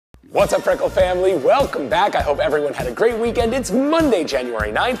What's up, Freckle family? Welcome back. I hope everyone had a great weekend. It's Monday,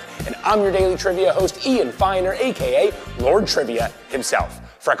 January 9th, and I'm your daily trivia host, Ian Finer, aka Lord Trivia himself.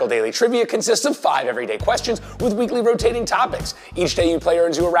 Freckle Daily Trivia consists of 5 everyday questions with weekly rotating topics. Each day you play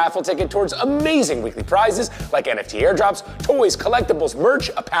earns you a raffle ticket towards amazing weekly prizes like NFT Airdrops, toys, collectibles, merch,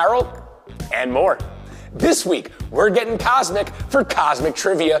 apparel, and more. This week, we're getting cosmic for Cosmic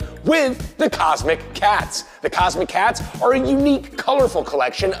Trivia with the Cosmic Cats. The Cosmic Cats are a unique, colorful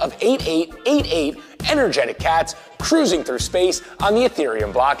collection of 8888 energetic cats cruising through space on the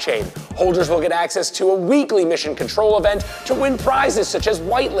Ethereum blockchain. Holders will get access to a weekly mission control event to win prizes such as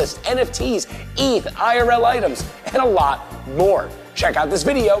whitelist, NFTs, ETH, IRL items, and a lot more. Check out this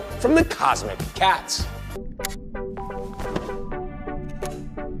video from the Cosmic Cats.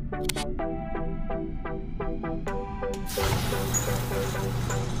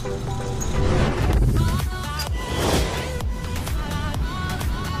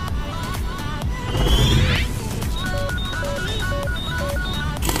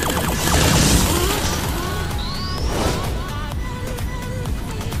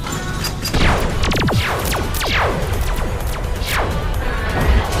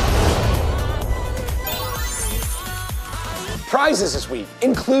 Prizes this week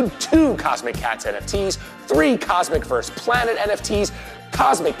include 2 Cosmic Cats NFTs, 3 Cosmic vs. Planet NFTs,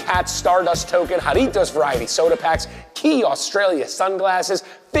 Cosmic Cats Stardust Token, Jarritos Variety Soda Packs, Quay Australia Sunglasses,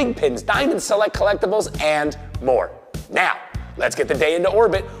 Fig Pins, Diamond Select Collectibles, and more. Now, let's get the day into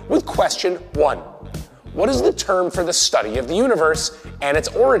orbit with question 1. What is the term for the study of the universe and its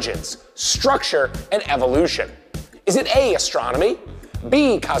origins, structure, and evolution? Is it A, astronomy,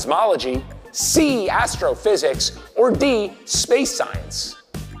 B, cosmology, C, astrophysics, or D, space science?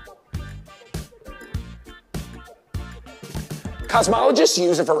 Cosmologists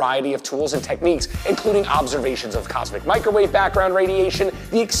use a variety of tools and techniques, including observations of cosmic microwave background radiation,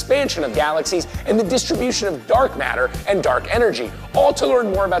 the expansion of galaxies, and the distribution of dark matter and dark energy, all to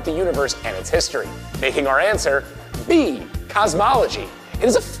learn more about the universe and its history. Making our answer B, cosmology. It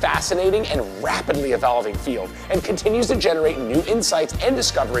is a fascinating and rapidly evolving field and continues to generate new insights and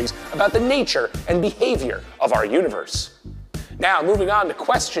discoveries about the nature and behavior of our universe. Now, moving on to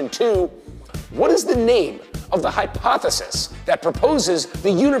question 2, what is the name of the hypothesis that proposes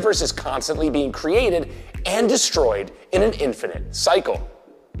the universe is constantly being created and destroyed in an infinite cycle?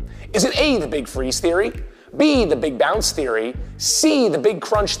 Is it A, the Big Freeze theory, B, the Big Bounce theory, C, the Big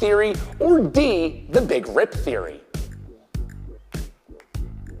Crunch theory, or D, the Big Rip theory?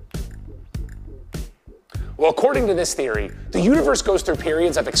 Well, according to this theory, the universe goes through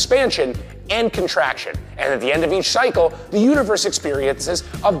periods of expansion and contraction, and at the end of each cycle, the universe experiences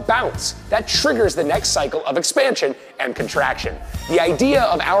a bounce that triggers the next cycle of expansion and contraction. The idea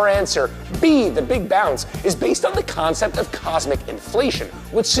of our answer, B, the Big Bounce, is based on the concept of cosmic inflation,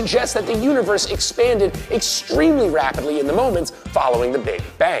 which suggests that the universe expanded extremely rapidly in the moments following the Big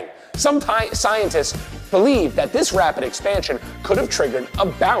Bang. Some scientists believe that this rapid expansion could have triggered a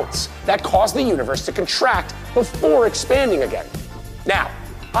bounce that caused the universe to contract before expanding again. Now,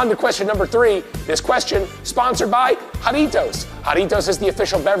 on to question number 3. This question, sponsored by Jarritos. Jarritos is the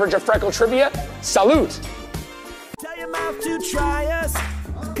official beverage of Freckle Trivia. Salute! Tell your mouth to try us,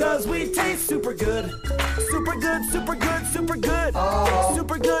 cause we taste super good. Super good, super good, super good. Oh.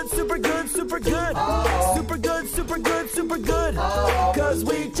 Super good, super good, super good. Oh. Super good, super good, super good. Oh. Cause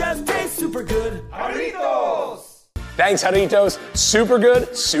we just taste super good. Jarritos! Thanks, Jarritos. Super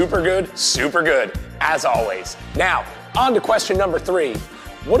good, super good, super good, as always. Now, on to question number 3.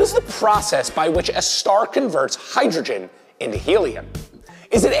 What is the process by which a star converts hydrogen into helium?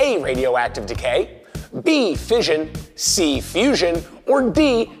 Is it A, radioactive decay, B, fission, C, fusion, or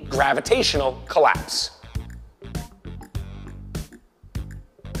D, gravitational collapse?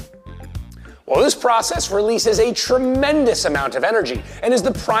 Well, this process releases a tremendous amount of energy and is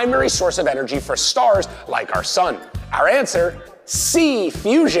the primary source of energy for stars like our sun. Our answer, C,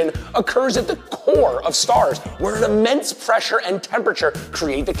 fusion, occurs at the core of stars, where an immense pressure and temperature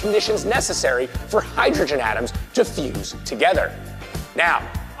create the conditions necessary for hydrogen atoms to fuse together. Now,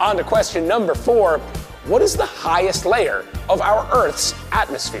 on to question number 4. What is the highest layer of our Earth's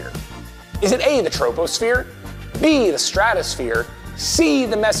atmosphere? Is it A, the troposphere, B, the stratosphere, C,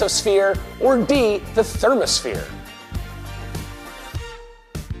 the mesosphere, or D, the thermosphere?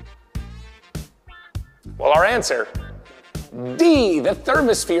 Well, our answer, D, the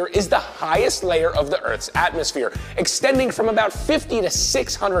thermosphere, is the highest layer of the Earth's atmosphere, extending from about 50 to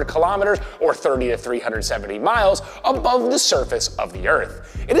 600 kilometers or 30 to 370 miles above the surface of the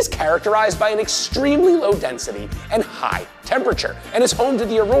Earth. It is characterized by an extremely low density and high temperature, and is home to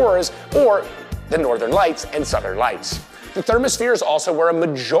the auroras, or the northern lights and southern lights. The thermosphere is also where a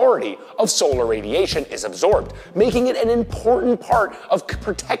majority of solar radiation is absorbed, making it an important part of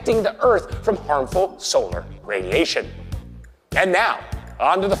protecting the Earth from harmful solar radiation. And now,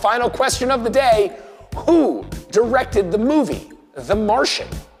 on to the final question of the day. Who directed the movie The Martian?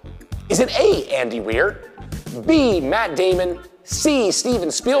 Is it A, Andy Weir, B, Matt Damon, C,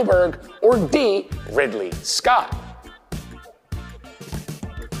 Steven Spielberg, or D, Ridley Scott?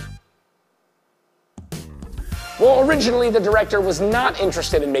 Well, originally the director was not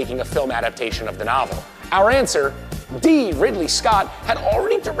interested in making a film adaptation of the novel. Our answer, D, Ridley Scott, had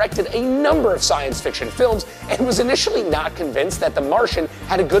already directed a number of science fiction films and was initially not convinced that The Martian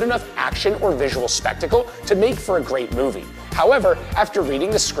had a good enough action or visual spectacle to make for a great movie. However, after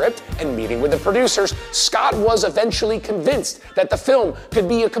reading the script and meeting with the producers, Scott was eventually convinced that the film could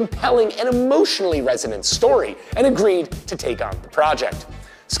be a compelling and emotionally resonant story and agreed to take on the project.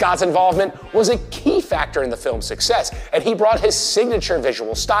 Scott's involvement was a key factor in the film's success, and he brought his signature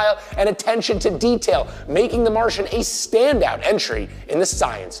visual style and attention to detail, making The Martian a standout entry in the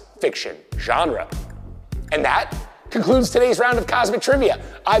science fiction genre. And that concludes today's round of Cosmic Trivia.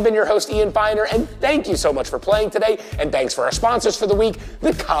 I've been your host, Ian Feiner, and thank you so much for playing today, and thanks for our sponsors for the week,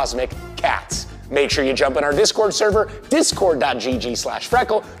 the Cosmic Cats. Make sure you jump in our Discord server,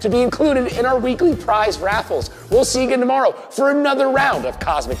 discord.gg/Freckle, to be included in our weekly prize raffles. We'll see you again tomorrow for another round of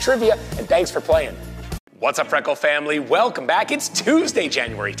Cosmic Trivia, and thanks for playing. What's up, Freckle family? Welcome back. It's Tuesday,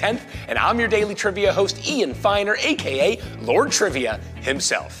 January 10th, and I'm your daily trivia host, Ian Feiner, aka Lord Trivia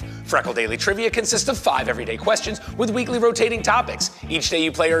himself. Freckle Daily Trivia consists of 5 everyday questions with weekly rotating topics. Each day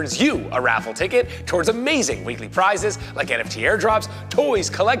you play earns you a raffle ticket towards amazing weekly prizes like NFT Airdrops, toys,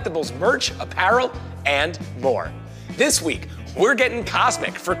 collectibles, merch, apparel, and more. This week, we're getting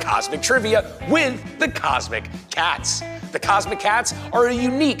cosmic for Cosmic Trivia with the Cosmic Cats. The Cosmic Cats are a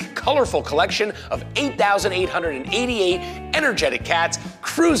unique, colorful collection of 8,888 energetic cats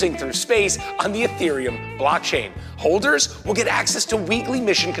cruising through space on the Ethereum blockchain. Holders will get access to weekly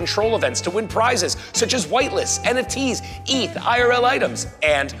mission control events to win prizes such as whitelists, NFTs, ETH, IRL items,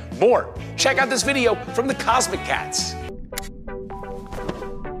 and more. Check out this video from the Cosmic Cats.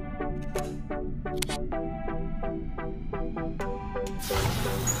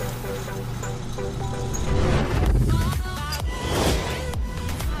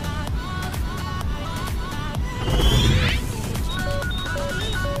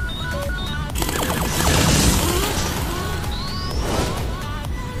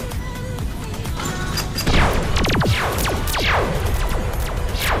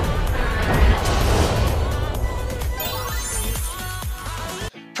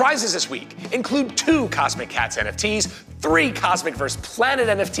 Prizes this week include 2 Cosmic Cats NFTs, 3 Cosmic vs. Planet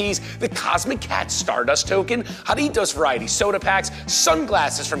NFTs, the Cosmic Cat Stardust token, Jarritos variety soda packs,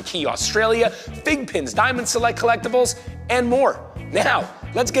 sunglasses from Quay, Australia, Fig Pins Diamond Select collectibles, and more. Now,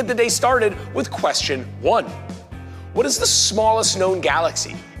 let's get the day started with question 1. What is the smallest known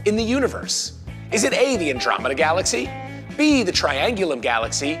galaxy in the universe? Is it A, the Andromeda Galaxy, B, the Triangulum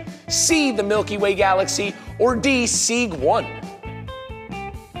Galaxy, C, the Milky Way Galaxy, or D, Sig 1?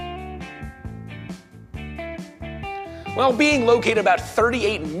 Well, being located about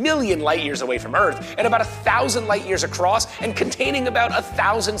 38 million light years away from Earth and about 1,000 light years across and containing about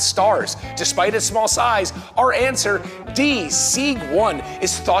 1,000 stars. Despite its small size, our answer, D, Sig 1,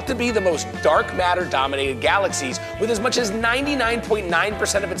 is thought to be the most dark matter-dominated galaxies, with as much as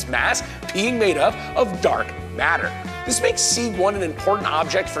 99.9% of its mass being made up of dark matter. This makes Sig 1 an important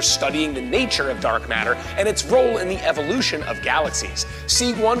object for studying the nature of dark matter and its role in the evolution of galaxies.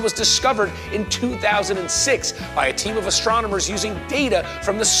 Sig 1 was discovered in 2006 by a team of astronomers using data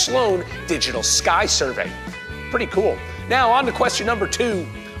from the Sloan Digital Sky Survey. Pretty cool. Now on to question number 2.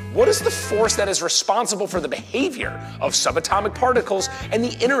 What is the force that is responsible for the behavior of subatomic particles and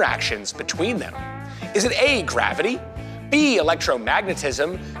the interactions between them? Is it A, gravity, B,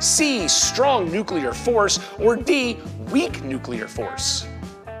 electromagnetism, C, strong nuclear force, or D, weak nuclear force?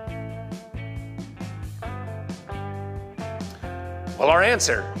 Well, our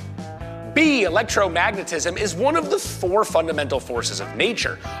answer, B, electromagnetism, is one of the 4 fundamental forces of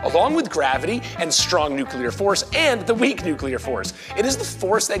nature, along with gravity and strong nuclear force and the weak nuclear force. It is the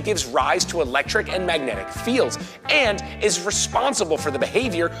force that gives rise to electric and magnetic fields and is responsible for the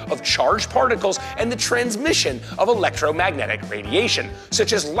behavior of charged particles and the transmission of electromagnetic radiation,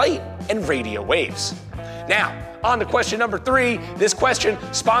 such as light and radio waves. Now, on to question number 3. This question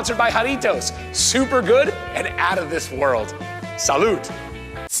sponsored by Jarritos. Super good and out of this world. Salute!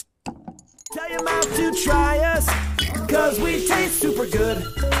 Tell your mouth to try us, cause we taste super good.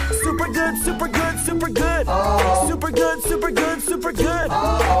 Super good, super good, super good. Super good, super good, super good.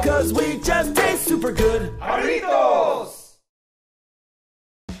 Cause we just taste super good. Jarritos!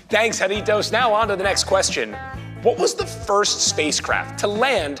 Thanks, Jarritos. Now on to the next question. What was the first spacecraft to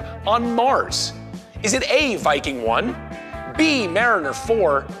land on Mars? Is it A, Viking 1, B, Mariner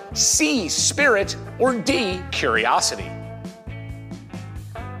 4, C, Spirit, or D, Curiosity?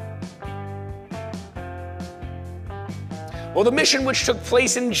 Well, the mission, which took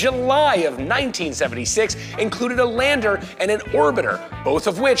place in July of 1976, included a lander and an orbiter, both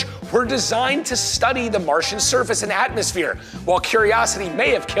of which were designed to study the Martian surface and atmosphere. While Curiosity may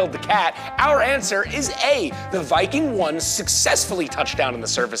have killed the cat, our answer is A. The Viking 1 successfully touched down on the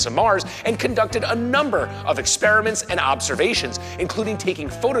surface of Mars and conducted a number of experiments and observations, including taking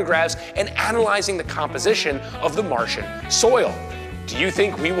photographs and analyzing the composition of the Martian soil. Do you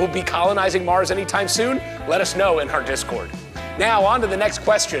think we will be colonizing Mars anytime soon? Let us know in our Discord. Now on to the next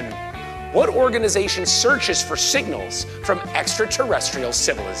question. What organization searches for signals from extraterrestrial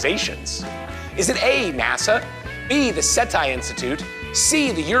civilizations? Is it A, NASA, B, the SETI Institute,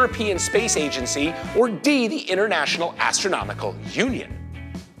 C, the European Space Agency, or D, the International Astronomical Union?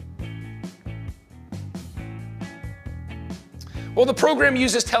 Well, the program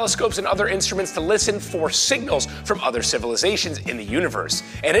uses telescopes and other instruments to listen for signals from other civilizations in the universe,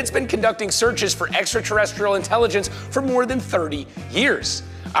 and it's been conducting searches for extraterrestrial intelligence for more than 30 years.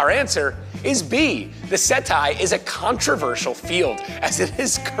 Our answer is B. The SETI is a controversial field, as it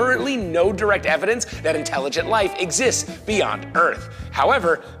is currently no direct evidence that intelligent life exists beyond Earth.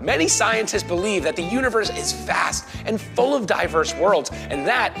 However, many scientists believe that the universe is vast and full of diverse worlds, and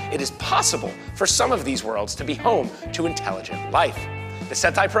that it is possible for some of these worlds to be home to intelligent life. The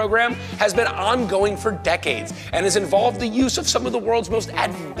SETI program has been ongoing for decades and has involved the use of some of the world's most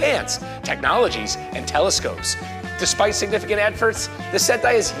advanced technologies and telescopes. Despite significant efforts, the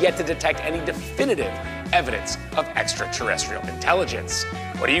SETI is yet to detect any definitive evidence of extraterrestrial intelligence.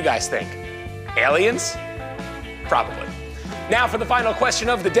 What do you guys think? Aliens? Probably. Now for the final question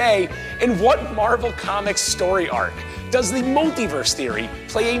of the day. In what Marvel Comics story arc does the multiverse theory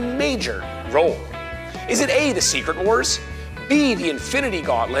play a major role? Is it A, the Secret Wars, B, the Infinity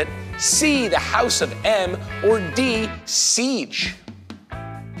Gauntlet, C, the House of M, or D, Siege?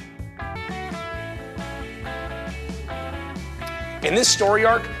 In this story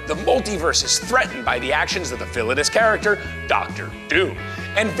arc, the multiverse is threatened by the actions of the villainous character, Doctor Doom,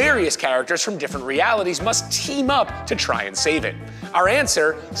 and various characters from different realities must team up to try and save it. Our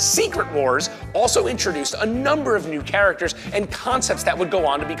answer, Secret Wars, also introduced a number of new characters and concepts that would go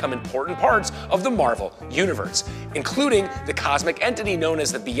on to become important parts of the Marvel Universe, including the cosmic entity known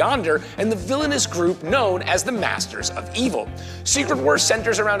as the Beyonder and the villainous group known as the Masters of Evil. Secret Wars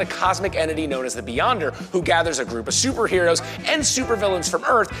centers around a cosmic entity known as the Beyonder, who gathers a group of superheroes and supervillains from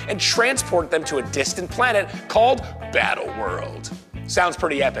Earth and transport them to a distant planet called Battleworld. Sounds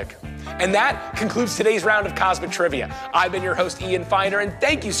pretty epic. And that concludes today's round of Cosmic Trivia. I've been your host, Ian Finer, and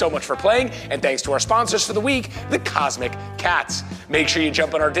thank you so much for playing, and thanks to our sponsors for the week, the Cosmic Cats. Make sure you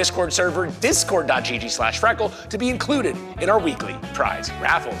jump on our Discord server, discord.gg/Freckle, to be included in our weekly prize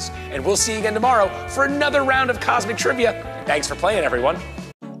raffles. And we'll see you again tomorrow for another round of Cosmic Trivia. Thanks for playing, everyone.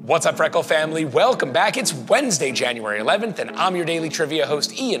 What's up, Freckle family? Welcome back. It's Wednesday, January 11th, and I'm your daily trivia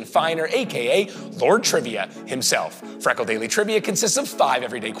host, Ian Finer, aka Lord Trivia himself. Freckle Daily Trivia consists of 5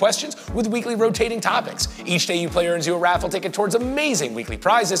 everyday questions with weekly rotating topics. Each day you play earns you a raffle ticket towards amazing weekly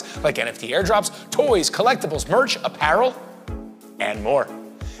prizes like NFT airdrops, toys, collectibles, merch, apparel, and more.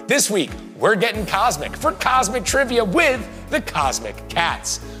 This week, we're getting cosmic for Cosmic Trivia with the Cosmic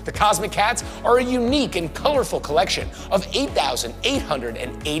Cats. The Cosmic Cats are a unique and colorful collection of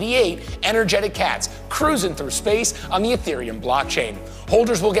 8,888 energetic cats cruising through space on the Ethereum blockchain.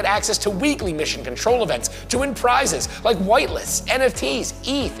 Holders will get access to weekly mission control events to win prizes like whitelists, NFTs,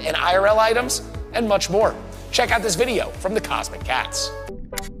 ETH, and IRL items, and much more. Check out this video from the Cosmic Cats.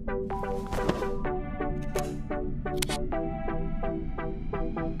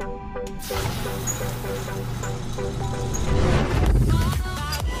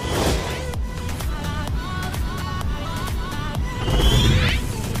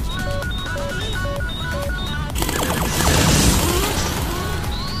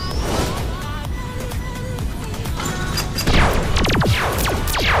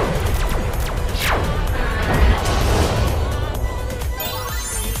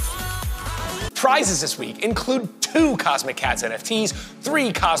 Prizes this week include 2 Cosmic Cats NFTs,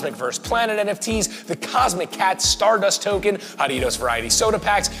 3 Cosmic Verse Planet NFTs, the Cosmic Cat Stardust Token, Jarritos Variety Soda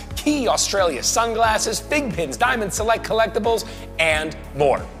Packs, Quay Australia Sunglasses, Fig Pins, Diamond Select Collectibles, and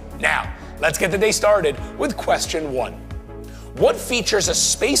more. Now, let's get the day started with question 1. What features a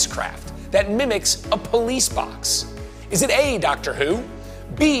spacecraft that mimics a police box? Is it A, Doctor Who,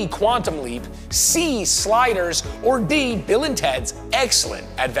 B. Quantum Leap, C. Sliders, or D. Bill and Ted's Excellent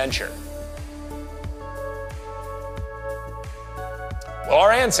Adventure? Well,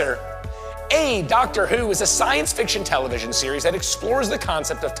 our answer: A. Doctor Who is a science fiction television series that explores the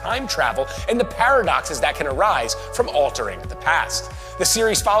concept of time travel and the paradoxes that can arise from altering the past. The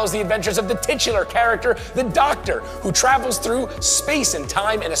series follows the adventures of the titular character, the Doctor, who travels through space and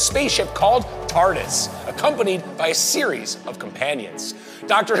time in a spaceship called TARDIS, accompanied by a series of companions.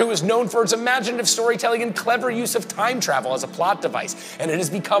 Doctor Who is known for its imaginative storytelling and clever use of time travel as a plot device, and it has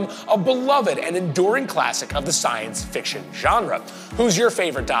become a beloved and enduring classic of the science fiction genre. Who's your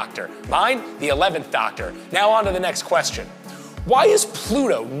favorite Doctor? Mine, the 11th Doctor. Now on to the next question. Why is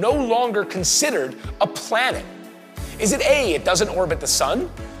Pluto no longer considered a planet? Is it A, it doesn't orbit the sun?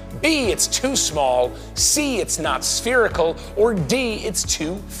 B, it's too small? C, it's not spherical? Or D, it's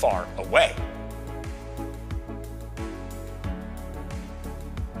too far away?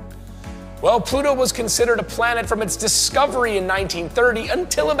 Well, Pluto was considered a planet from its discovery in 1930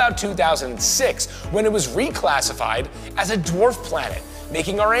 until about 2006, when it was reclassified as a dwarf planet,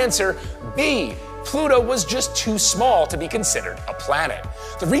 making our answer B. Pluto was just too small to be considered a planet.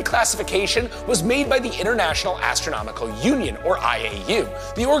 The reclassification was made by the International Astronomical Union, or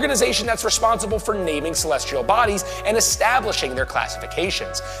IAU, the organization that's responsible for naming celestial bodies and establishing their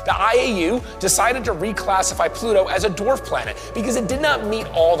classifications. The IAU decided to reclassify Pluto as a dwarf planet because it did not meet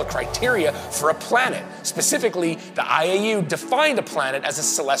all the criteria for a planet. Specifically, the IAU defined a planet as a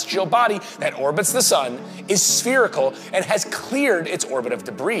celestial body that orbits the sun, is spherical, and has cleared its orbit of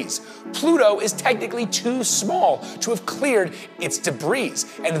debris. Pluto is technically too small to have cleared its debris,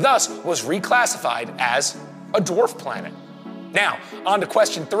 and thus was reclassified as a dwarf planet. Now, on to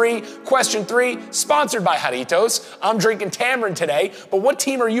question 3. Question 3, sponsored by Jarritos. I'm drinking tamarind today, but what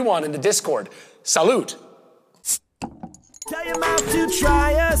team are you on in the Discord? Salute. Tell your mouth to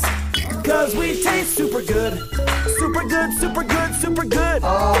try us, cause we taste super good. Super good, super good, super good.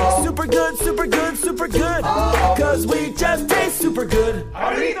 Super good, super good, super good. Cause we just taste super good.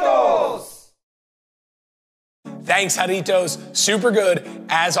 Jarritos! Thanks, Jarritos. Super good,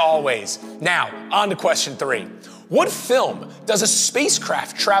 as always. Now, on to question 3. What film does a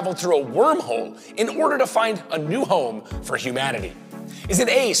spacecraft travel through a wormhole in order to find a new home for humanity? Is it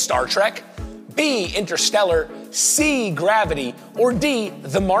A, Star Trek, B, Interstellar, C, Gravity, or D,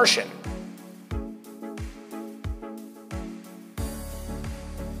 The Martian?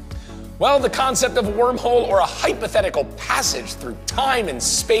 Well, the concept of a wormhole, or a hypothetical passage through time and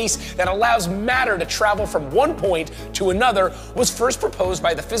space that allows matter to travel from one point to another, was first proposed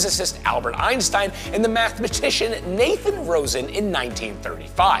by the physicist Albert Einstein and the mathematician Nathan Rosen in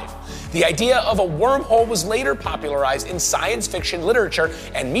 1935. The idea of a wormhole was later popularized in science fiction literature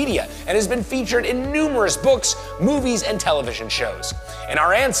and media, and has been featured in numerous books, movies, and television shows. And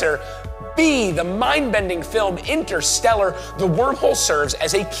our answer: B, the mind-bending film Interstellar. The wormhole serves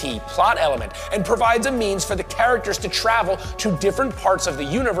as a key plot element and provides a means for the characters to travel to different parts of the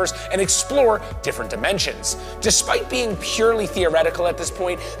universe and explore different dimensions. Despite being purely theoretical at this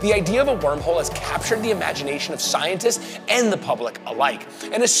point, the idea of a wormhole has captured the imagination of scientists and the public alike,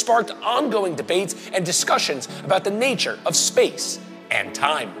 and has sparked ongoing debates and discussions about the nature of space and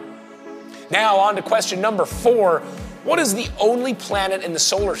time. Now on to question number 4. What is the only planet in the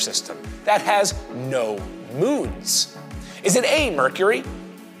solar system that has no moons? Is it A, Mercury,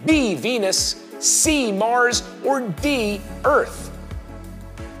 B, Venus, C, Mars, or D, Earth?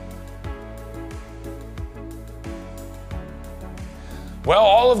 Well,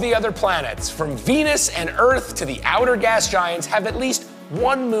 all of the other planets, from Venus and Earth to the outer gas giants, have at least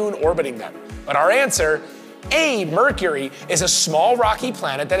one moon orbiting them. But our answer: A, Mercury, is a small rocky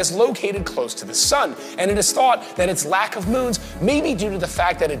planet that is located close to the sun, and it is thought that its lack of moons may be due to the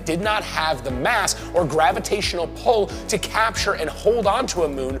fact that it did not have the mass or gravitational pull to capture and hold onto a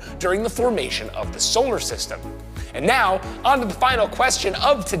moon during the formation of the solar system. And now, on to the final question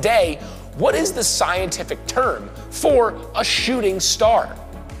of today. What is the scientific term for a shooting star?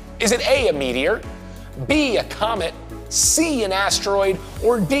 Is it A, a meteor, B, a comet, C, an asteroid,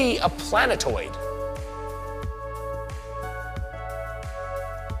 or D, a planetoid?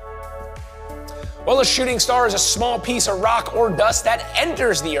 Well, a shooting star is a small piece of rock or dust that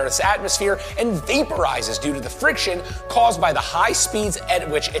enters the Earth's atmosphere and vaporizes due to the friction caused by the high speeds at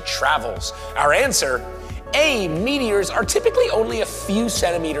which it travels. Our answer: A, meteors are typically only a few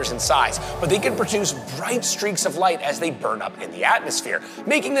centimeters in size, but they can produce bright streaks of light as they burn up in the atmosphere,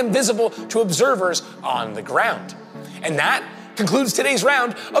 making them visible to observers on the ground. And that concludes today's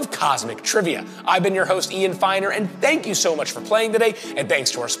round of Cosmic Trivia. I've been your host, Ian Finer, and thank you so much for playing today, and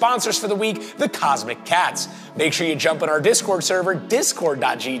thanks to our sponsors for the week, the Cosmic Cats. Make sure you jump on our Discord server,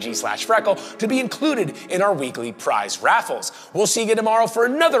 discord.gg/Freckle, to be included in our weekly prize raffles. We'll see you tomorrow for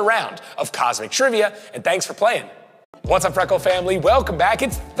another round of Cosmic Trivia, and thanks for playing. What's up, Freckle family? Welcome back.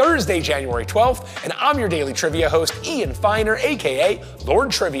 It's Thursday, January 12th, and I'm your daily trivia host, Ian Finer, aka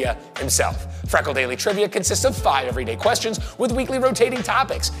Lord Trivia himself. Freckle Daily Trivia consists of 5 everyday questions with weekly rotating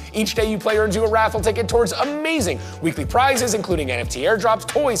topics. Each day you play earns you a raffle ticket towards amazing weekly prizes, including NFT airdrops,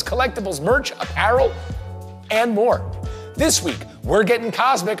 toys, collectibles, merch, apparel, and more. This week, we're getting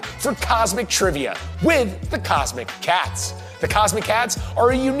cosmic for Cosmic Trivia with the Cosmic Cats. The Cosmic Cats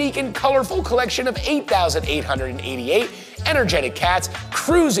are a unique and colorful collection of 8,888 energetic cats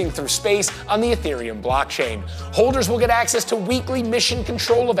cruising through space on the Ethereum blockchain. Holders will get access to weekly mission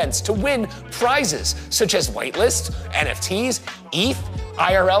control events to win prizes such as whitelists, NFTs, ETH,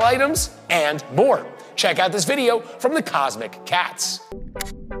 IRL items, and more. Check out this video from the Cosmic Cats.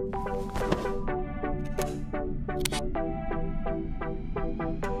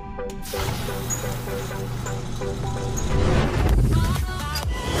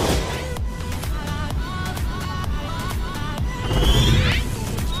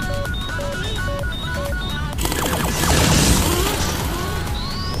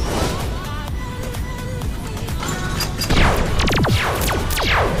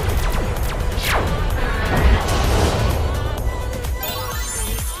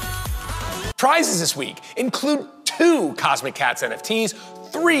 Prizes this week include 2 Cosmic Cats NFTs,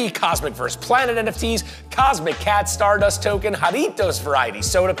 3 Cosmic vs. Planet NFTs, Cosmic Cat Stardust Token, Jarritos variety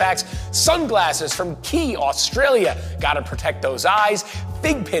soda packs, sunglasses from Quay, Australia, gotta protect those eyes,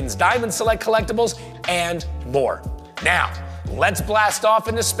 Fig Pins, Diamond Select collectibles, and more. Now, let's blast off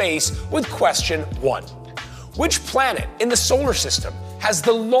into space with question 1. Which planet in the solar system has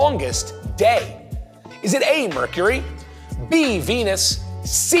the longest day? Is it A, Mercury, B, Venus,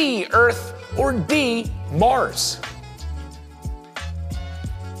 C, Earth, or D, Mars?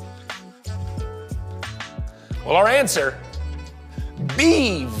 Well, our answer,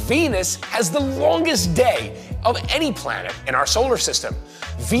 B, Venus, has the longest day of any planet in our solar system.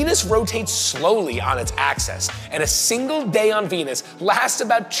 Venus rotates slowly on its axis, and a single day on Venus lasts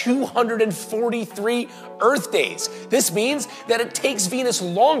about 243 Earth days. This means that it takes Venus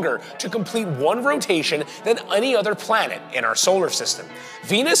longer to complete one rotation than any other planet in our solar system.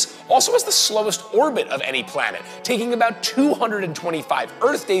 Venus also has the slowest orbit of any planet, taking about 225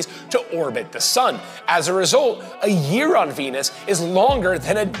 Earth days to orbit the Sun. As a result, a year on Venus is longer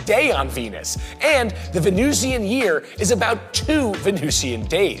than a day on Venus, and the Venusian year is about 2 Venusian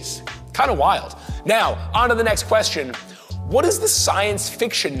days. Kind of wild. Now, on to the next question. What is the science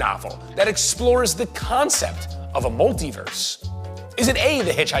fiction novel that explores the concept of a multiverse? Is it A,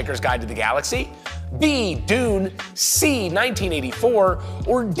 The Hitchhiker's Guide to the Galaxy, B, Dune, C, 1984,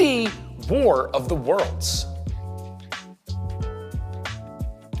 or D, War of the Worlds?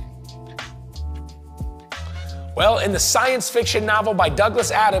 Well, in the science fiction novel by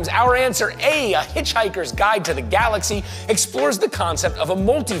Douglas Adams, our answer, A, A Hitchhiker's Guide to the Galaxy, explores the concept of a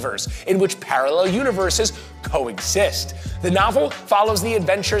multiverse in which parallel universes coexist. The novel follows the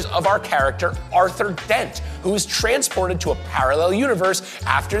adventures of our character, Arthur Dent, who is transported to a parallel universe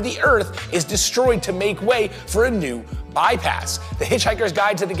after the Earth is destroyed to make way for a new bypass. The Hitchhiker's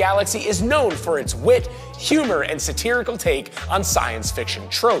Guide to the Galaxy is known for its wit, humor, and satirical take on science fiction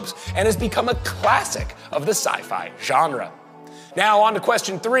tropes, and has become a classic of the sci-fi genre. Now on to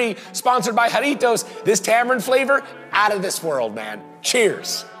question 3, sponsored by Jarritos. This tamarind flavor, out of this world, man.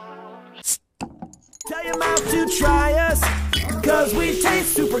 Cheers. Tell your mouth to try us, cause we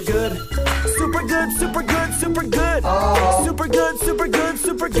taste super good. Super good, super good, super good. Super good, super good,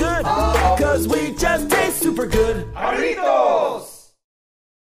 super good. Cause we just taste super good. Jarritos!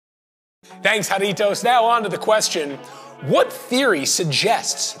 Thanks, Jarritos. Now on to the question. What theory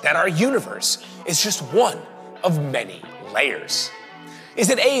suggests that our universe is just one of many layers? Is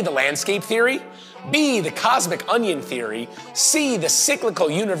it A, the landscape theory, B, the cosmic onion theory, C, the cyclical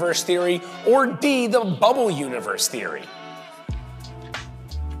universe theory, or D, the bubble universe theory?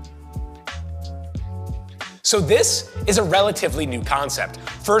 So this is a relatively new concept,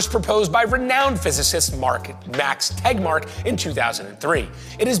 first proposed by renowned physicist Max Tegmark in 2003.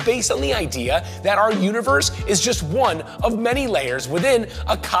 It is based on the idea that our universe is just one of many layers within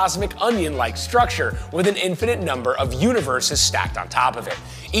a cosmic onion-like structure with an infinite number of universes stacked on top of it.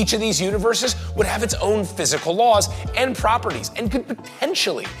 Each of these universes would have its own physical laws and properties and could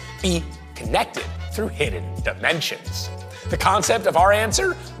potentially be connected through hidden dimensions. The concept of our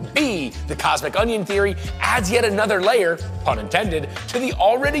answer? B, the cosmic onion theory adds yet another layer, pun intended, to the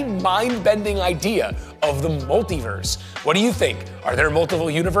already mind-bending idea of the multiverse. What do you think? Are there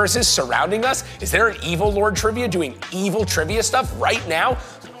multiple universes surrounding us? Is there an evil Lord Trivia doing evil trivia stuff right now?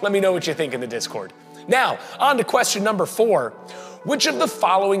 Let me know what you think in the Discord. Now, on to question number 4. Which of the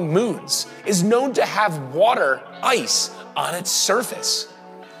following moons is known to have water, ice, on its surface?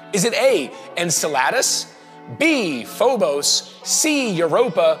 Is it A, Enceladus, B, Phobos, C,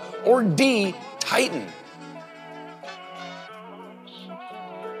 Europa, or D, Titan?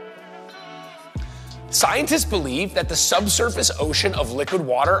 Scientists believe that the subsurface ocean of liquid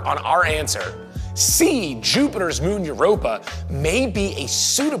water on our answer, C, Jupiter's moon Europa, may be a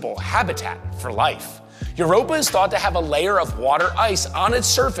suitable habitat for life. Europa is thought to have a layer of water ice on its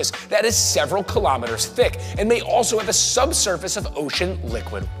surface that is several kilometers thick and may also have a subsurface of ocean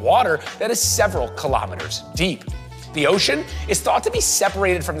liquid water that is several kilometers deep. The ocean is thought to be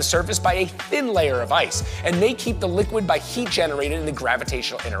separated from the surface by a thin layer of ice and may keep the liquid by heat generated in the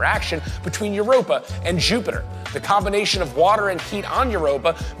gravitational interaction between Europa and Jupiter. The combination of water and heat on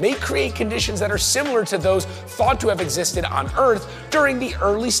Europa may create conditions that are similar to those thought to have existed on Earth during the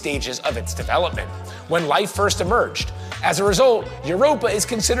early stages of its development, when life first emerged. As a result, Europa is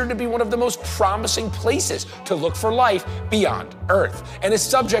considered to be one of the most promising places to look for life beyond Earth, and is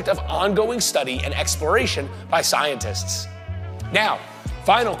subject of ongoing study and exploration by scientists. Now,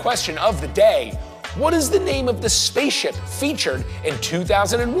 final question of the day. What is the name of the spaceship featured in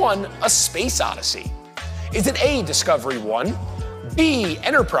 2001: A Space Odyssey? Is it A, Discovery 1, B,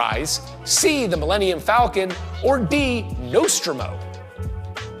 Enterprise, C, the Millennium Falcon, or D, Nostromo?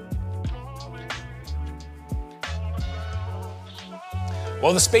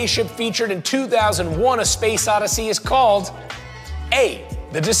 Well, the spaceship featured in 2001: A Space Odyssey is called A,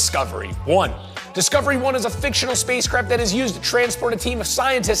 the Discovery 1. Discovery 1 is a fictional spacecraft that is used to transport a team of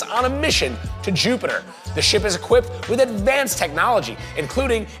scientists on a mission to Jupiter. The ship is equipped with advanced technology,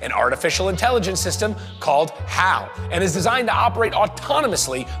 including an artificial intelligence system called HAL, and is designed to operate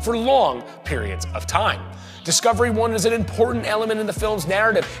autonomously for long periods of time. Discovery 1 is an important element in the film's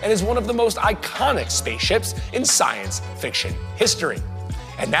narrative and is one of the most iconic spaceships in science fiction history.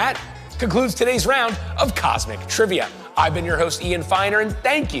 And that concludes today's round of Cosmic Trivia. I've been your host, Ian Finer, and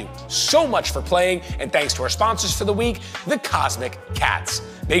thank you so much for playing, and thanks to our sponsors for the week, the Cosmic Cats.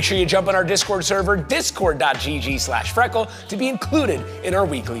 Make sure you jump on our Discord server, discord.gg/Freckle, to be included in our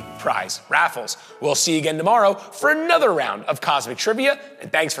weekly prize raffles. We'll see you again tomorrow for another round of Cosmic Trivia, and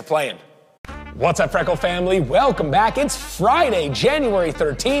thanks for playing. What's up, Freckle family? Welcome back. It's Friday, January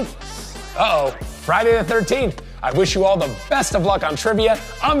 13th. Friday the 13th. I wish you all the best of luck on trivia.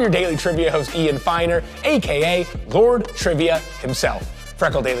 I'm your daily trivia host, Ian Finer, aka Lord Trivia himself.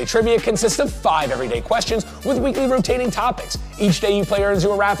 Freckle Daily Trivia consists of 5 everyday questions with weekly rotating topics. Each day you play earns you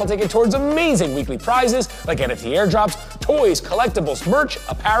a raffle ticket towards amazing weekly prizes like NFT Airdrops, toys, collectibles, merch,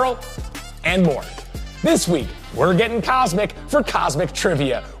 apparel, and more. This week, we're getting cosmic for Cosmic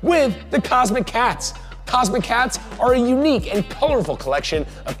Trivia with the Cosmic Cats. Cosmic Cats are a unique and colorful collection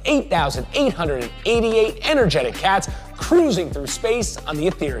of 8,888 energetic cats cruising through space on the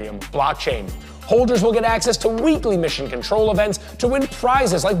Ethereum blockchain. Holders will get access to weekly mission control events to win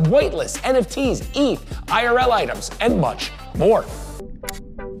prizes like whitelists, NFTs, ETH, IRL items, and much more.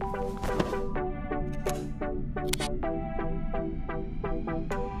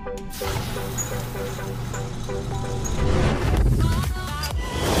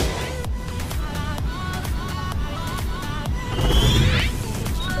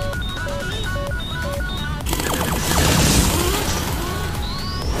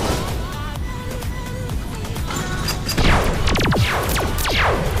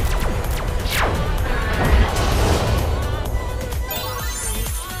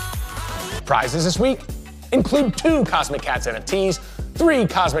 Prizes this week include 2 Cosmic Cats NFTs, 3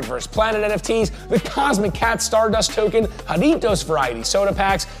 Cosmic vs. Planet NFTs, the Cosmic Cat Stardust token, Jarritos variety soda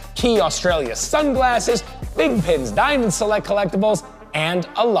packs, Quay Australia sunglasses, Big Pins Diamond Select collectibles, and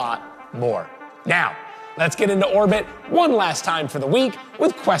a lot more. Now, let's get into orbit one last time for the week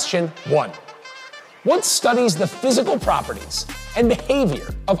with question 1. What studies the physical properties and behavior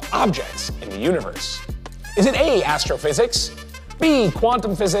of objects in the universe? Is it A, astrophysics, B,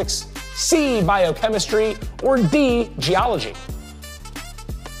 quantum physics, C, biochemistry, or D, geology?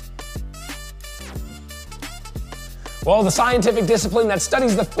 Well, the scientific discipline that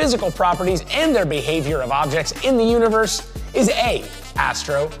studies the physical properties and their behavior of objects in the universe is A,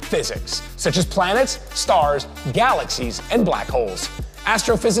 astrophysics, such as planets, stars, galaxies, and black holes.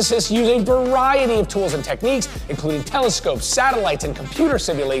 Astrophysicists use a variety of tools and techniques, including telescopes, satellites, and computer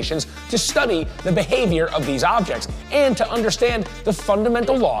simulations, to study the behavior of these objects and to understand the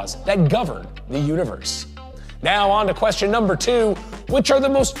fundamental laws that govern the universe. Now on to question number 2. Which are the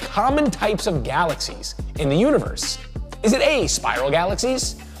most common types of galaxies in the universe? Is it A, spiral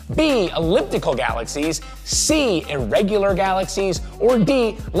galaxies, B, elliptical galaxies, C, irregular galaxies, or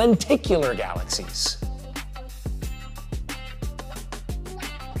D, lenticular galaxies?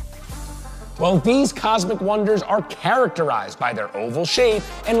 Well, these cosmic wonders are characterized by their oval shape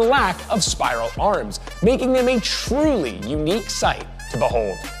and lack of spiral arms, making them a truly unique sight to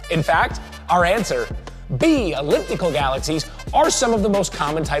behold. In fact, our answer, B, elliptical galaxies, are some of the most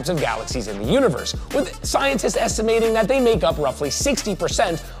common types of galaxies in the universe, with scientists estimating that they make up roughly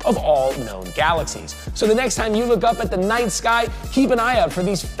 60% of all known galaxies. So the next time you look up at the night sky, keep an eye out for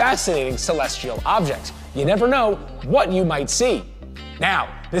these fascinating celestial objects. You never know what you might see. Now,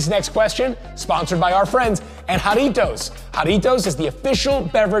 this next question, sponsored by our friends at Jarritos. Jarritos is the official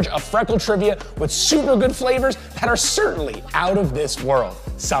beverage of Freckle Trivia with super good flavors that are certainly out of this world.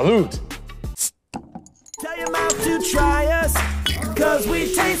 Salud! Tell your mouth to try us, cause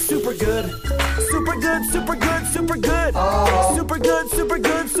we taste super good. Super good, super good, super good. Super good, super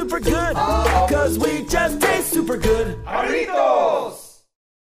good, super good. Cause we just taste super good. Jarritos!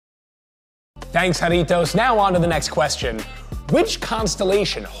 Thanks, Jarritos. Now on to the next question. Which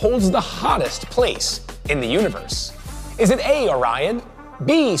constellation holds the hottest place in the universe? Is it A, Orion,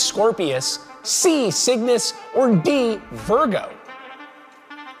 B, Scorpius, C, Cygnus, or D, Virgo?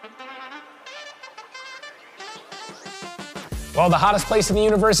 Well, the hottest place in the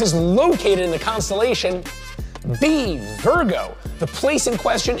universe is located in the constellation B, Virgo. The place in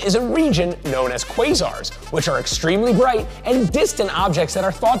question is a region known as quasars, which are extremely bright and distant objects that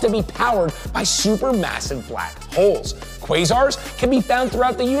are thought to be powered by supermassive black holes. Quasars can be found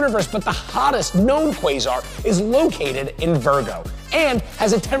throughout the universe, but the hottest known quasar is located in Virgo and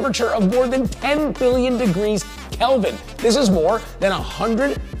has a temperature of more than 10 billion degrees Kelvin. This is more than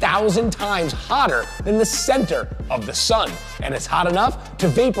 100,000 times hotter than the center of the sun, and it's hot enough to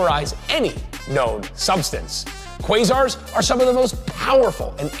vaporize any known substance. Quasars are some of the most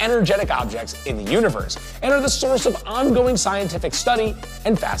powerful and energetic objects in the universe and are the source of ongoing scientific study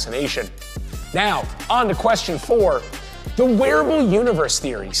and fascination. Now, on to question 4. The wearable universe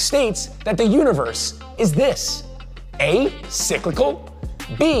theory states that the universe is this: A, cyclical,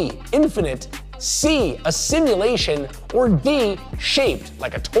 B, infinite, C, a simulation, or D, shaped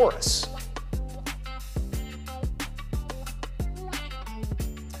like a torus.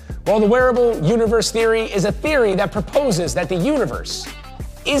 Well, the wearable universe theory is a theory that proposes that the universe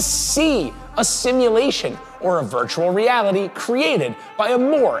is C, a simulation or a virtual reality created by a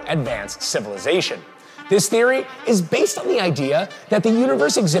more advanced civilization. This theory is based on the idea that the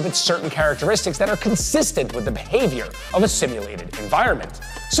universe exhibits certain characteristics that are consistent with the behavior of a simulated environment,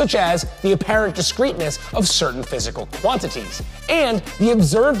 such as the apparent discreteness of certain physical quantities and the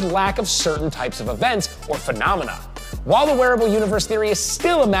observed lack of certain types of events or phenomena. While the wearable universe theory is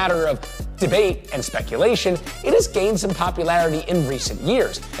still a matter of debate and speculation, it has gained some popularity in recent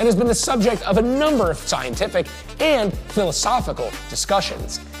years and has been the subject of a number of scientific and philosophical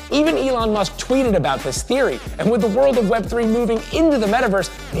discussions. Even Elon Musk tweeted about this theory, and with the world of Web3 moving into the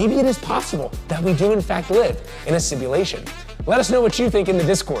metaverse, maybe it is possible that we do in fact live in a simulation. Let us know what you think in the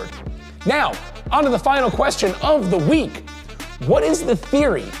Discord. Now, on to the final question of the week. What is the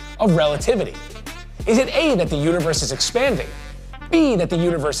theory of relativity? Is it A, that the universe is expanding, B, that the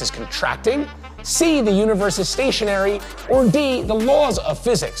universe is contracting, C, the universe is stationary, or D, the laws of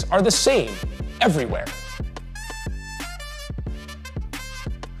physics are the same everywhere?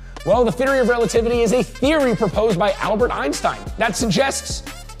 Well, the theory of relativity is a theory proposed by Albert Einstein that suggests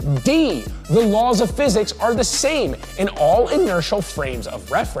D, the laws of physics are the same in all inertial frames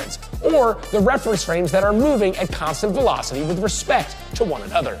of reference, or the reference frames that are moving at constant velocity with respect to one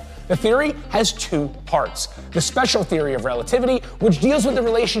another. The theory has 2 parts: the special theory of relativity, which deals with the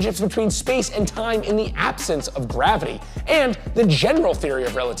relationships between space and time in the absence of gravity, and the general theory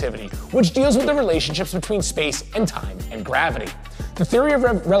of relativity, which deals with the relationships between space and time and gravity. The theory of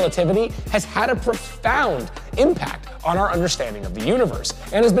relativity has had a profound impact on our understanding of the universe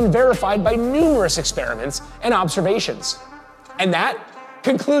and has been verified by numerous experiments and observations. And that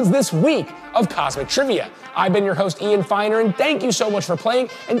concludes this week of Cosmic Trivia. I've been your host, Ian Finer, and thank you so much for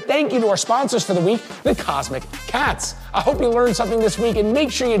playing, and thank you to our sponsors for the week, the Cosmic Cats. I hope you learned something this week, and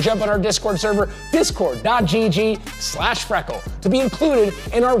make sure you jump on our Discord server, discord.gg/Freckle, to be included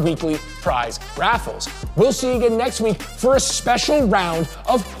in our weekly prize raffles. We'll see you again next week for a special round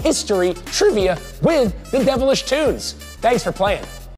of history trivia with the Devilish Tunes. Thanks for playing.